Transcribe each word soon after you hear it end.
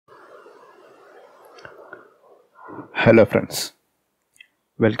Hello friends,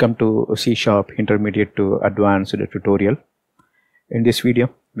 welcome to C# Intermediate to Advanced tutorial. In this video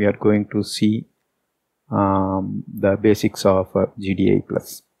we are going to see the basics of GDI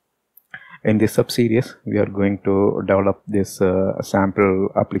Plus. In this sub-series we are going to develop this sample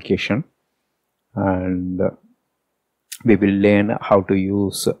application, and we will learn how to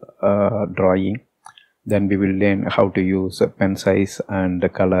use drawing. Then we will learn how to use pen size and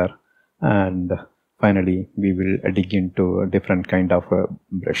color, and finally we will dig into a different kind of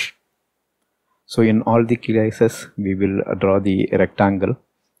brush. So in all the cases we will draw the rectangle,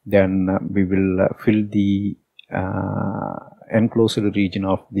 then we will fill the enclosed region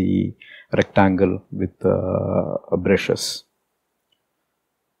of the rectangle with brushes.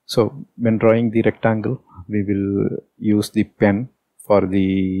 So when drawing the rectangle we will use the pen for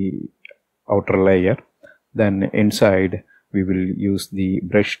the outer layer, then inside we will use the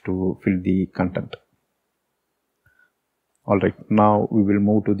brush to fill the content. Alright, now we will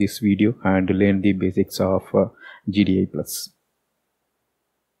move to this video and learn the basics of GDI Plus.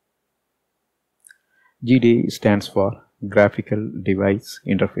 GDI stands for Graphical Device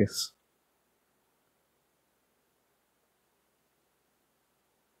Interface.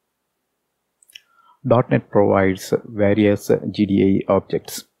 .NET provides various GDI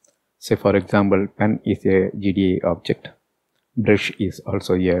objects. Say for example, pen is a GDI object. Brush is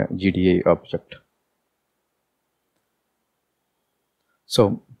also a GDI object.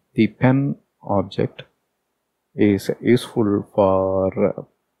 So the pen object is useful for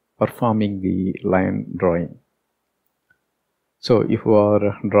performing the line drawing. So if you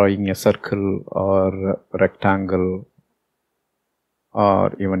are drawing a circle or rectangle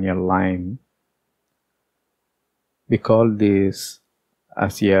or even a line, we call this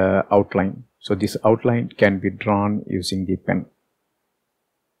as a outline. So this outline can be drawn using the pen.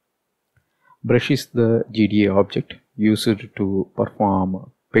 Brush is the GDI object used to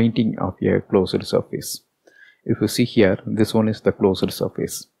perform painting of a closed surface. If you see here, this one is the closed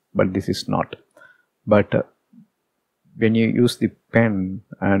surface, but this is not. But when you use the pen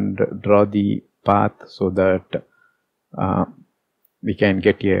and draw the path so that we can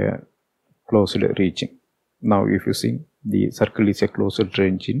get a closed region. Now if you see, the circle is a closed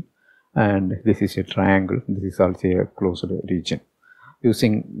region and this is a triangle, this is also a closed region.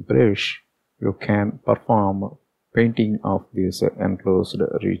 Using brush you can perform painting of this enclosed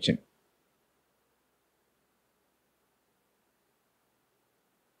region.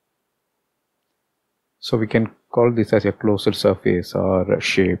 So we can call this as a closed surface or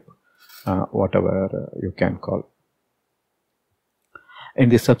shape, whatever you can call. In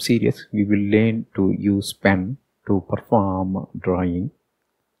this sub-series we will learn to use pen to perform drawing.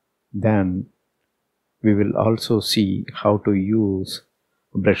 Then we will also see how to use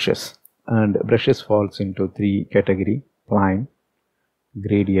brushes. And brushes falls into three categories: plain,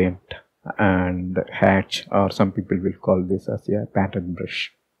 gradient, and hatch, or some people will call this as a pattern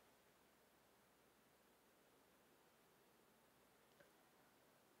brush.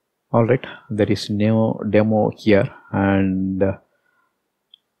 Alright, there is no demo here, and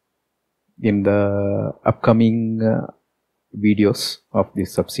in the upcoming videos of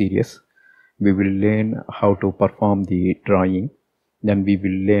this sub-series we will learn how to perform the drawing. Then we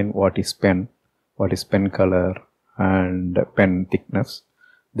will learn what is pen color and pen thickness.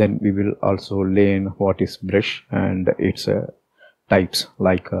 Then we will also learn what is brush and its types,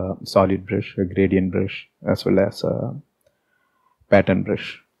 like solid brush, a gradient brush, as well as pattern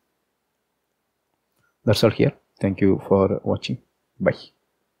brush. That's all here. Thank you for watching. Bye.